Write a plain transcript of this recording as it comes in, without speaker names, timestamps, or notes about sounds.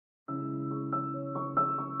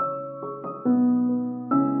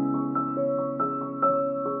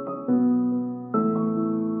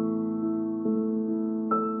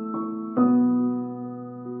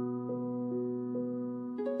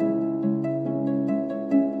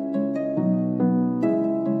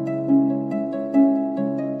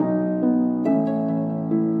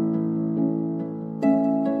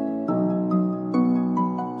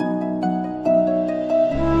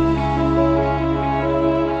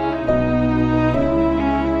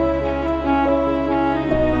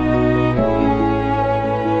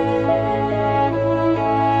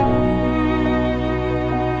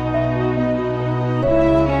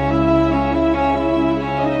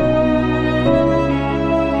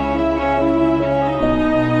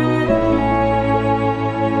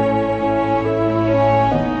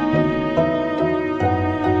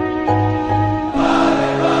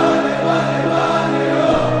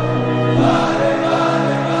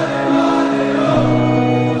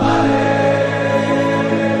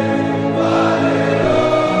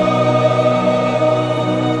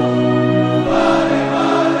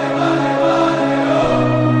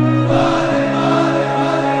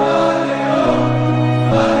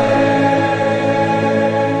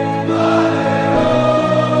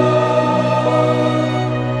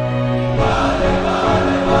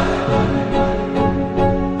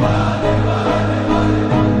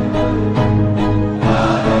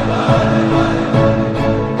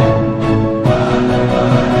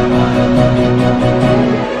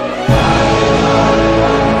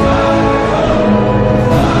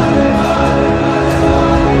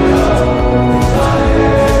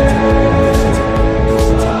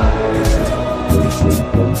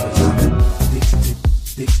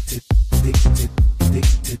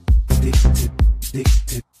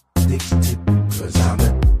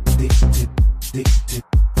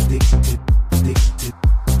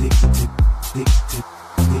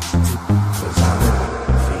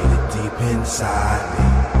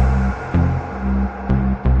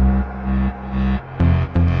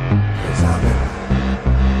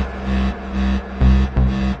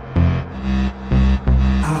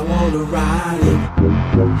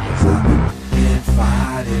'cause I can't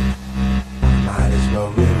fight it. I might as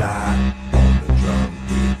well rely on the drum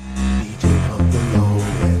beat. DJ pump the low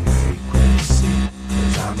and frequency,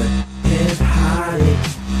 'cause can't hide it.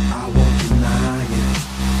 I won't deny it,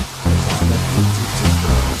 'cause I'm addicted to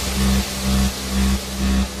drugs.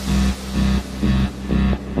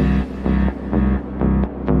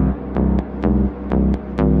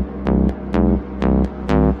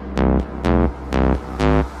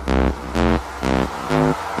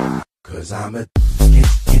 'Cause I'm a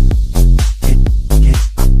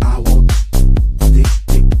I won't dick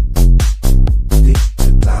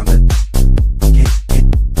 'cause I'm a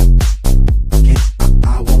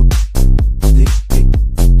I won't dick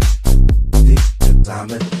 'cause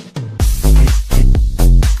I'm a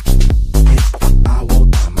I won't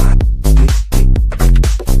I might dick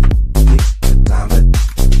 'cause I'm a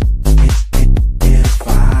can't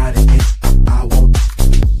fight it. I won't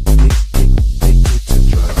dick to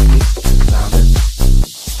drugs 'cause I'm a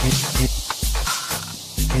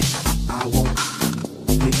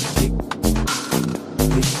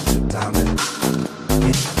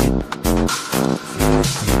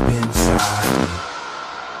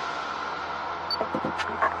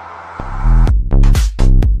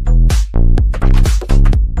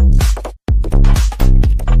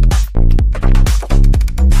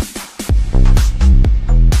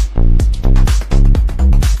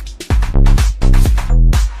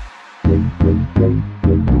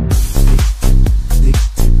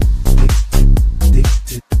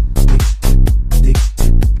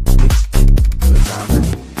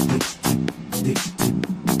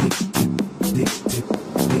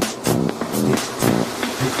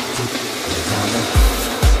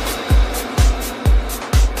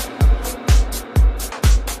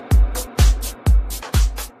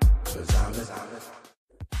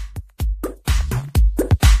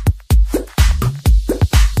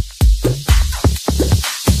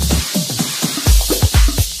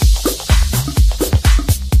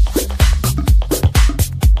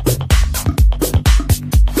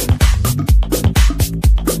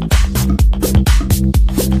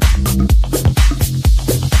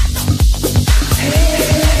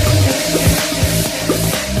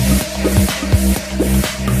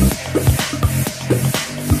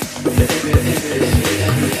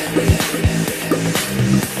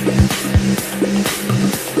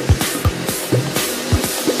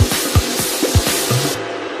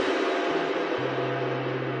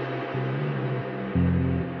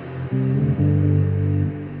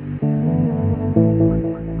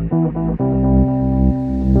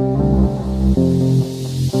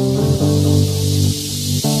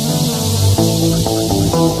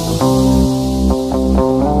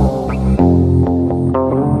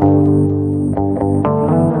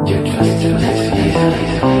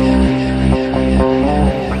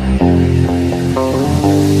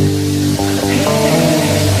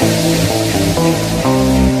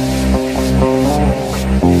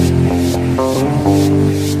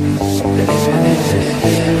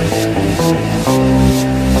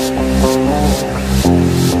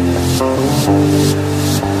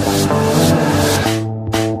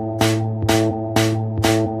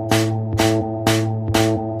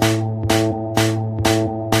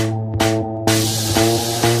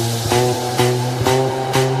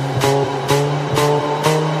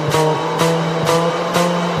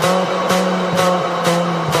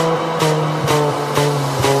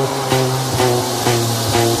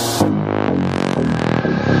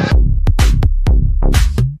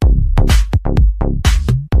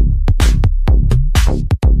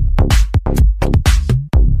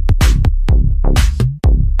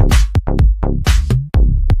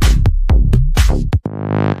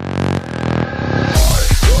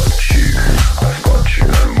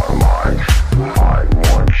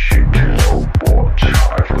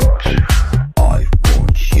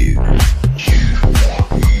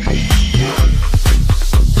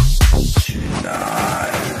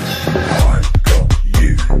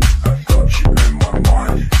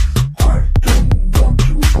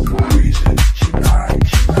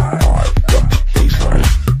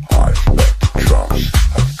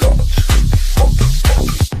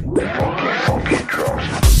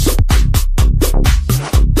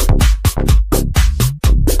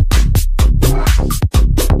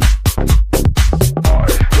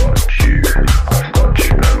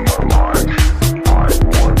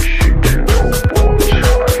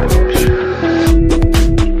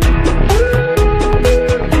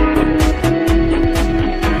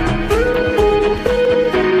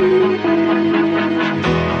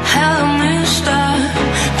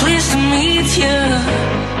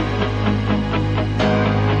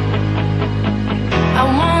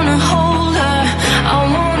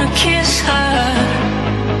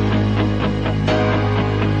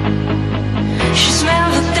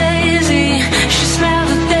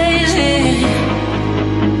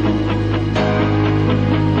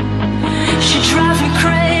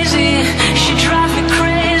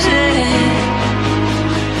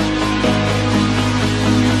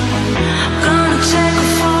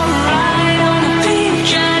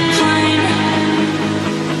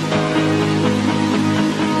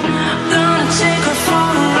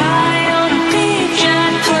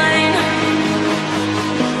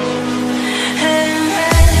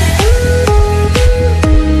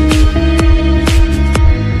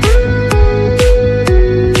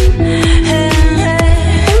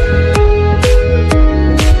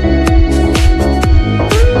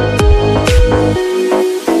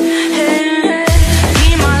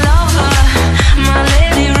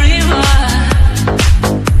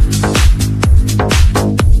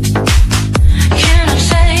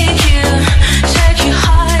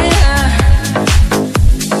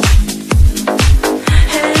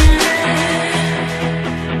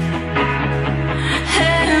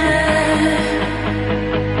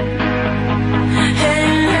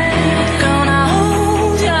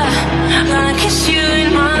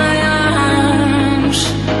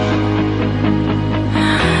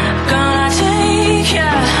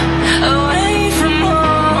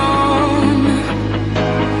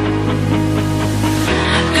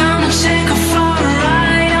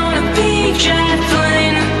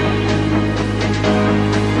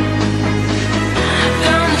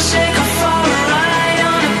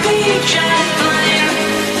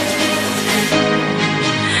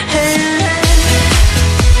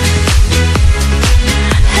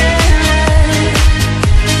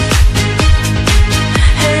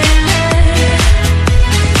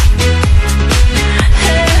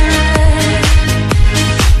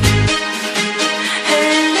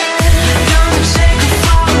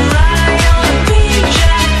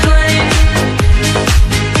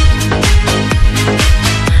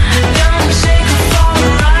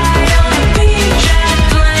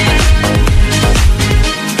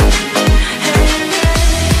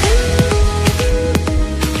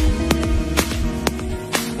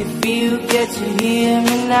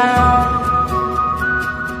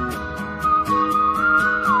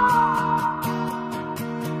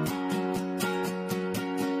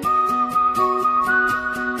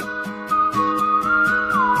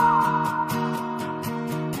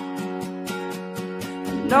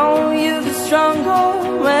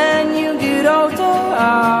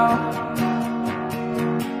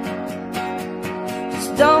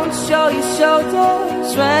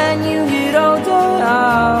shoulders when you get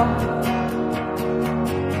older.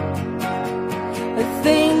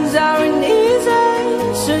 Things aren't easy,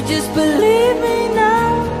 so just believe me now.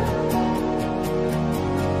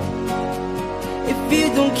 If you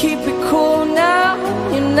don't keep it cool now,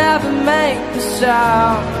 you never make the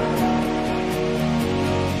sound.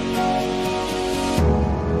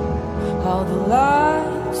 All the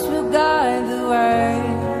lights will guide the way.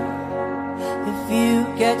 If you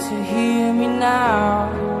get to hear me now,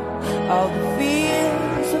 all the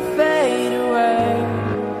fears will fade away.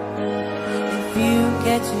 If you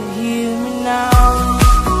get to hear me now.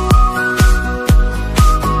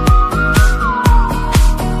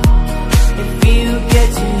 If you get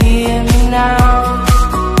to hear me now.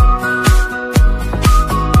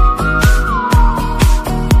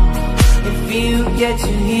 If you get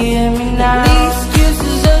to hear me now. The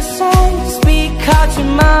excuses are saying, speak out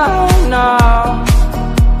your mind now.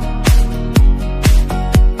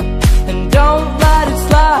 And don't let it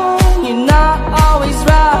slide, you're not always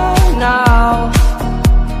right now.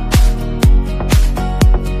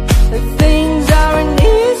 Things aren't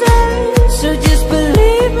easy, so just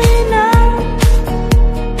believe me now.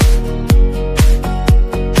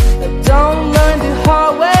 Don't learn the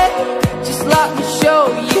hard way, just let me show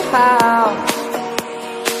you how.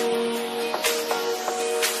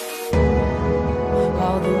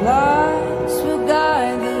 All the lights will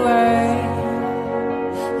guide the way.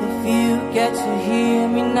 If you get to hear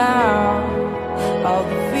me now, all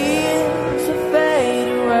the fears will fade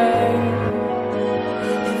away.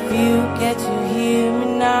 If you get to hear me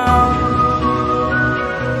now.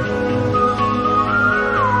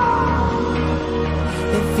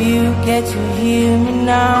 If you get to hear me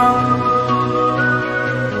now.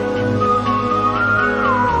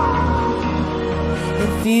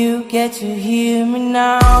 If you get to hear me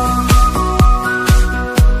now.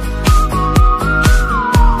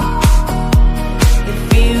 If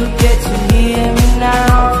you get to hear me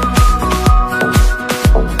now.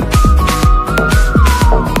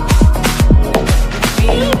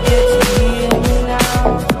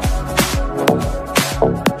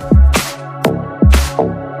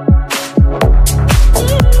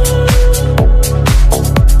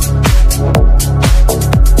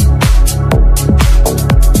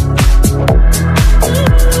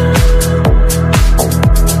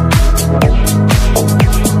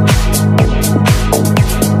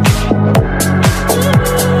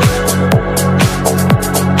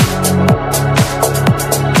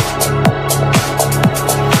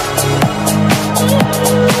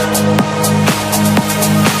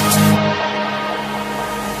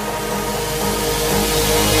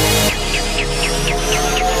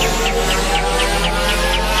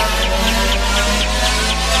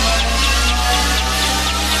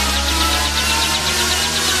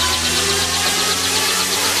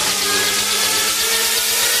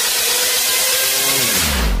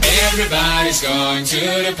 Everybody's going to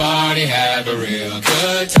the party, have a real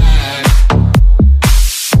good time.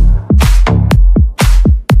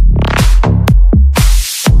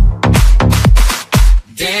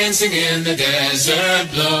 Dancing in the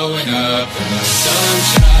desert, blowing up the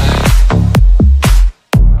sunshine.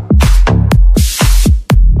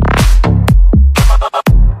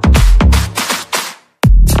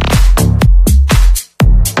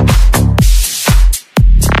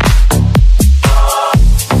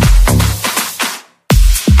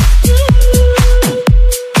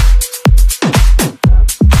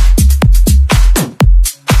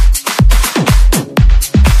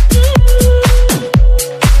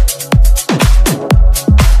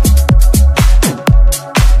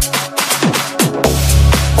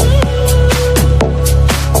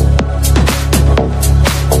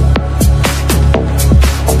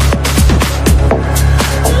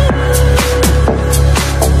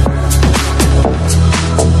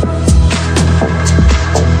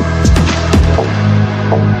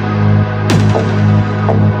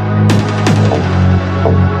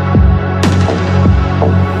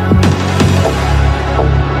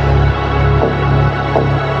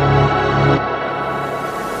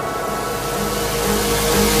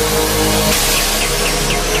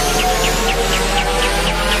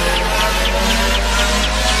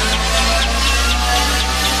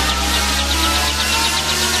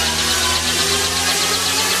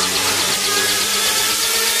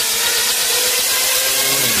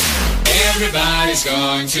 Everybody's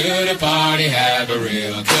going to the party, have a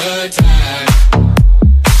real good time.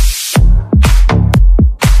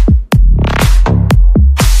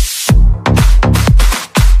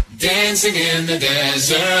 Dancing in the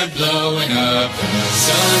desert, blowing up the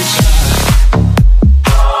sunshine.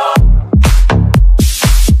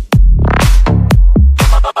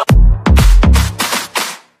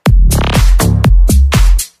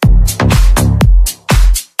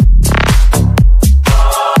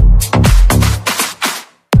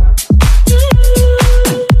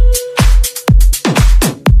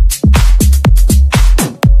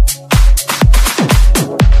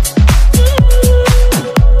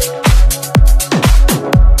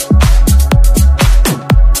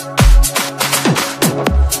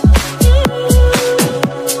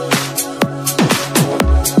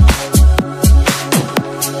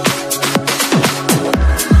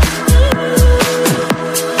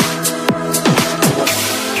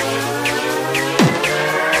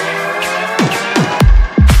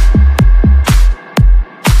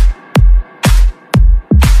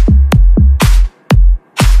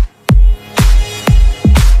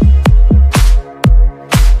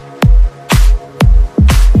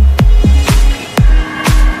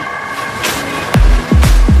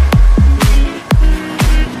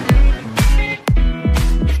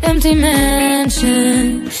 empty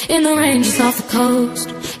mansion in the ranges off the coast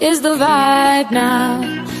is the vibe now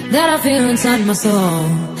that I feel inside my soul.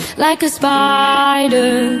 Like a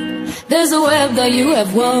spider, there's a web that you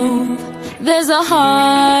have wove. There's a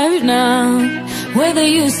heart now where there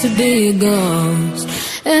used to be a ghost.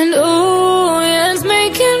 And oh, yeah, it's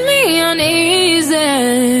making me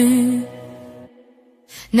uneasy.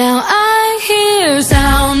 Now I hear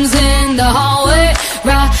sounds in the hallway,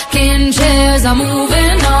 rocking chairs are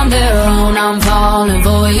moving on their own. I'm falling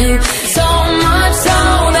for you, so much so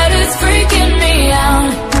that it's freaking me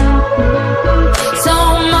out. So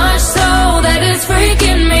much so that it's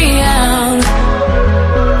freaking me out.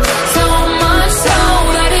 So much so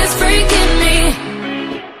that it's freaking me.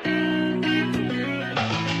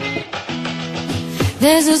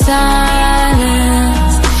 There's a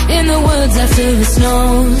silence in the woods after it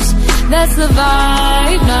snows. That's the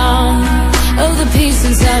vibe now of the peace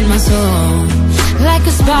inside my soul. Like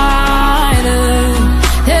a spider,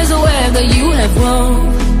 there's a web that you have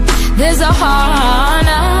wove. There's a heart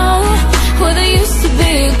now where there used to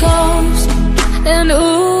be a ghost. And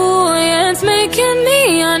ooh, yeah, it's making me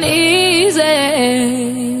uneasy.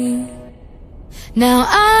 Now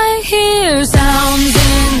I hear sounds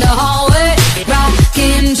in the hallway,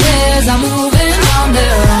 rocking chairs are moving on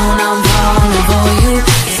their own. I'm falling for you,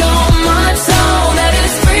 so much so that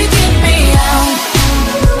it's freaking me out.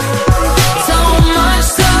 So much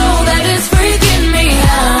so that it's freaking me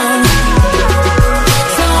out.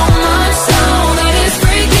 So much so that it's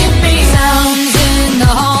freaking me out. Sounds in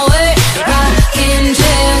the hallway, rocking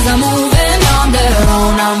chairs are moving on their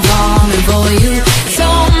own. I'm falling for you, so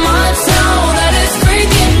much so that it's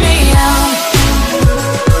freaking me out.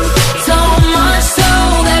 So much so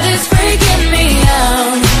that it's freaking me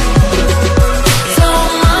out. So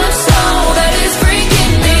much so that it's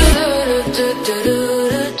freaking me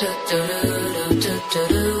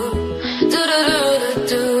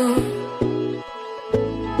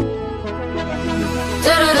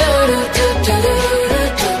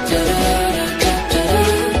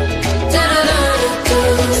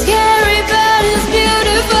Scary but it's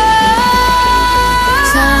beautiful.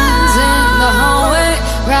 Sounds in the hallway,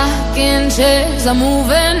 rocking chairs are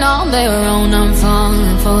moving on their own. I'm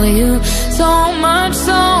falling for you, so much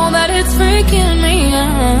so that it's freaking me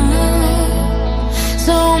out.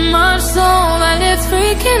 So much so that it's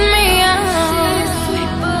freaking me out.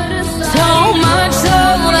 So much so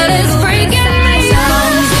that it's freaking me out.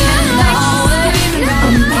 Sounds in the hallway,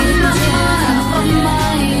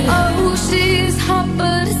 oh, she's hot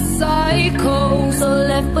but a psycho. So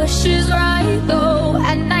left but she's right though.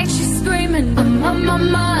 At night she's screaming, I'm on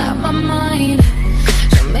my mind.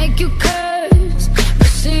 She'll make you curse, but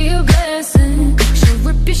she a blessing. She'll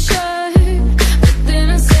rip your shirt within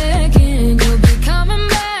a second. You'll be coming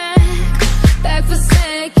back for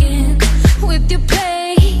seconds with your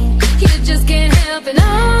play. You just can't help it, no,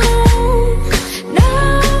 no.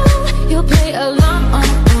 You'll play along,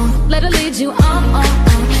 let her lead you on.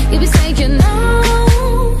 You'll be saying no,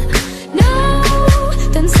 no,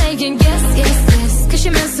 then saying yes, yes, yes, 'cause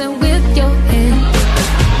you're messing with your head.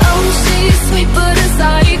 Oh, she's sweet but a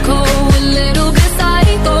psycho, a little bit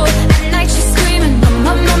psycho. At night she's screaming,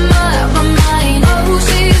 my mind. Oh,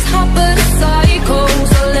 she's hot but a psycho,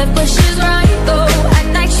 so left but she's right though. At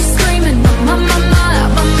night she's screaming, my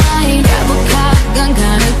mind. Grab a cop gun,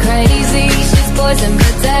 kinda crazy. She's poison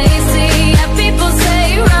but tasty. Yeah, people say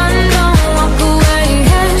run, don't walk away.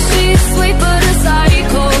 Yeah, she's sweet but a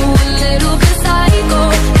psycho, a little bit psycho.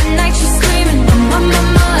 At night she's screaming, my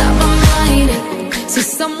mind. So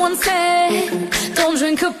someone said, don't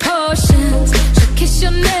drink her potions. She'll kiss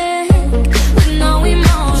your neck with no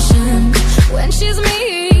emotion. When she's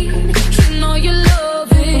mean, you know you love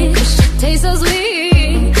it. 'Cause she tastes so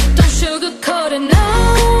sweet, don't sugarcoat it, no,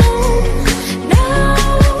 no.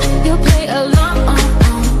 You'll play along,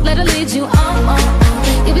 let her lead you on.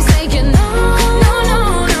 You'll be saying no, no, no,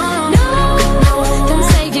 no, no, then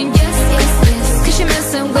saying yes, yes, yes, 'cause you're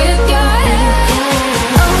messing with your head.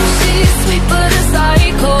 Oh, she's sweet but a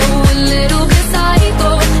psycho, a little bit psycho.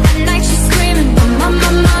 At night she's screaming, my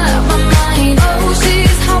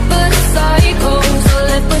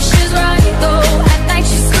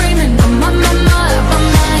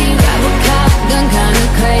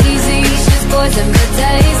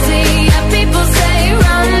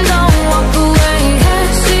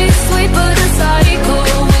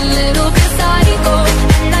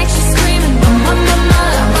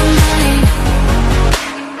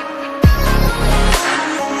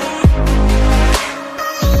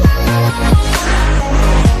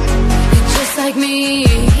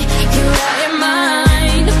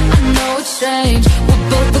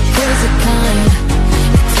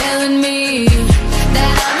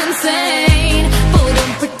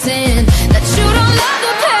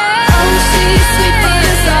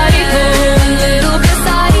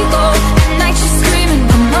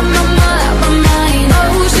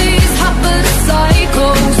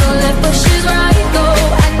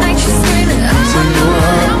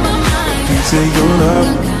say you're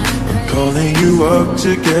love. I'm calling you up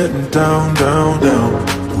to getting down, down, down.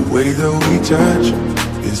 The way that we touch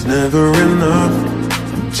is never enough.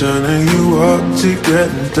 I'm turning you up to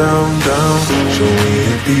getting down, down. Show me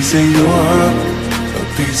a piece of your heart, a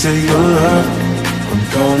piece of your love. I'm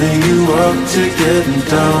calling you up to getting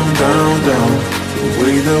down, down, down. The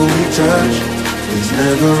way that we touch is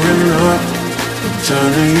never enough. I'm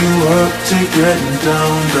turning you up to getting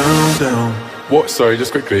down, down, down. What? Sorry,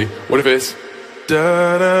 just quickly. What if it's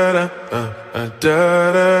Da da da, da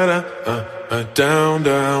da da, down,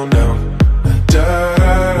 down, down. Da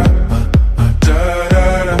da da, da da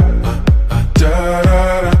da, da da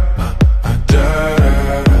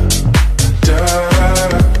da, da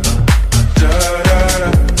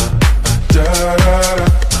da da,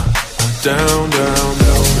 down, down,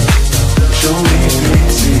 down. Show me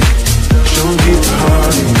pity, show me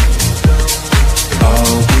party.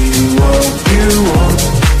 I'll be what you want,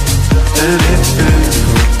 and it's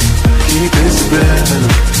physical. Keep it spinning.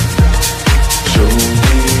 Show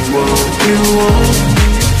me what you want.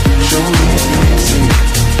 Show me pity,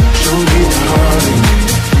 show me party.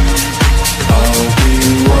 I'll be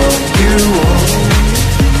what you want,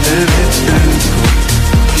 and it's physical.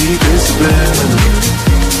 Keep it spinning.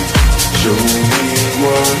 Show me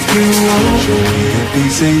what you want. Show me a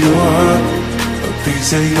piece of your heart, a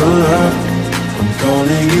piece of your love. I'm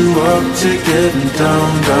calling you up to getting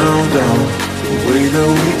down, down, down. The way that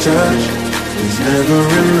we touch is never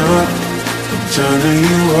enough. I'm turning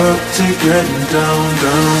you up to getting down,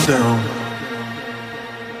 down, down.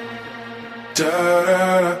 Da da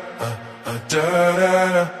da, da da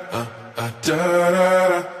da, da da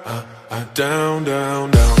da, down, down,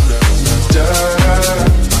 down, down. Da da da,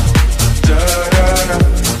 da da da,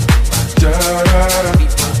 da da da.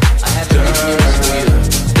 I have a good news for you.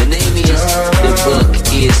 The name is The Book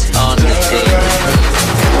is on the Table.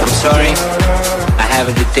 I'm sorry, I have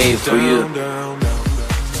a good day for you.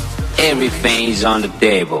 Everything is on the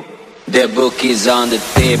table. The book is on the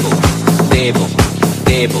table. Table,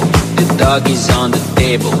 table. The dog is on the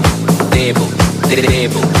table. Table,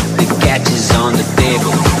 table. The cat is on the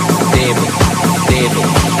table. Table, table.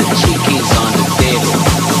 The chicken is on the table.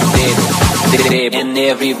 Table, table. And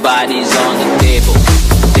everybody's on the table.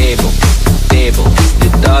 Table, table. The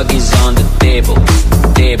dog is on the table.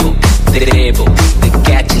 Table, table. The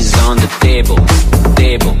cat is on the table.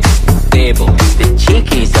 Table, table. The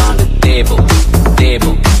chicken is on the table.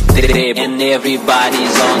 Table, table. And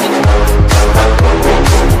everybody's on the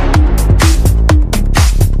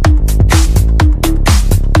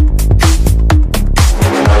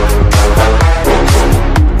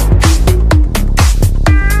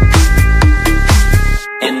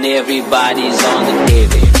and everybody's on the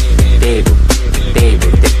table. Table,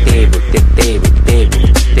 table, the table, the table, table,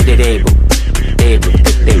 the table, table,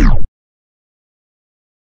 the table.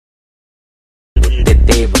 The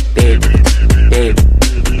table, table, table,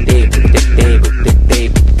 table, the table, the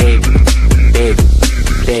table, table, table,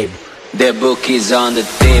 table. The book is on the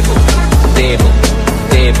table, table,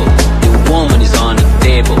 table. The woman is on the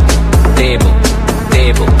table, table,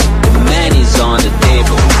 table. The man is on the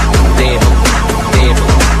table, table, table.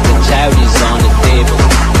 The child is on the table,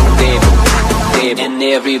 table, table. And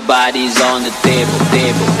everybody's on the table,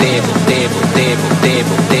 table, table, table, table,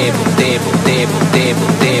 table, table, table, table, table, table,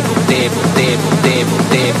 table, table, table,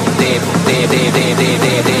 table,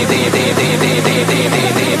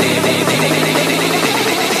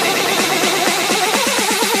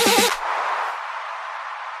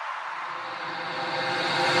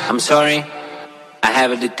 I'm sorry, I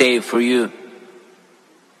have a detail for you.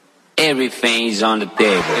 Everything's on the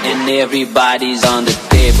table, and everybody's on the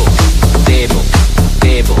table. Table,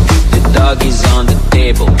 table. The dog is on the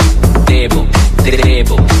table. Table,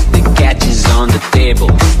 table. The cat is on the table.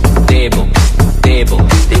 Table, table.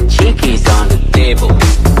 The chicken is on the table.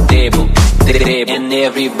 Table, table. And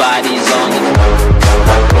everybody's on the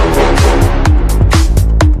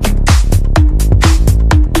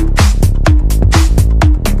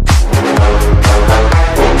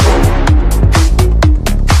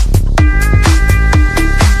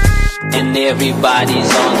and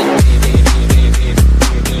everybody's on the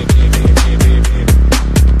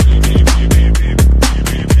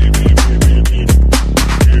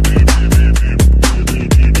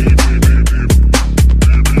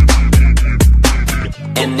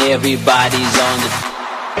and everybody's on the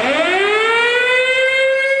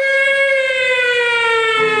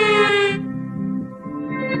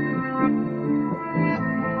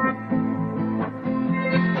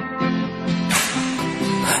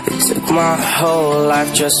It took my whole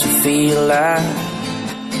life just to feel that.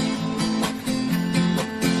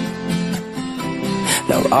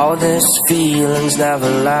 Now how all these feelings never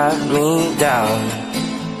let me down.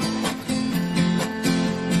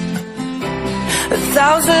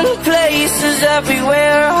 1,000 places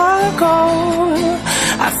everywhere I go,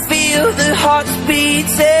 I feel the hearts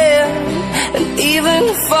beating, and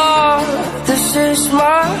even far, this is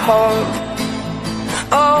my home.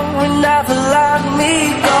 Oh, and never let me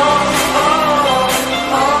go. Oh,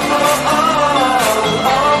 oh, oh, oh, oh,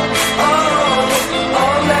 oh, oh,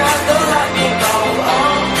 oh, never let me go. Oh,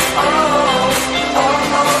 oh, oh,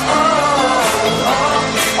 oh, oh, oh,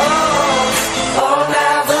 oh, oh,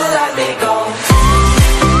 never let me go.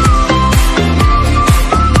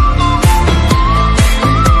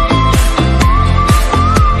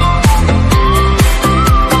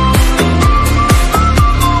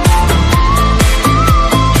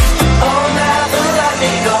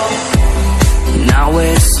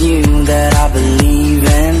 You that I believe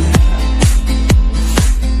in,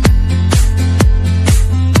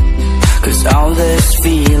 'cause all these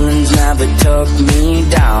feelings never took me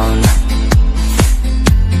down.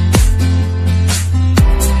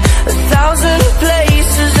 1,000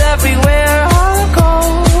 places everywhere I go,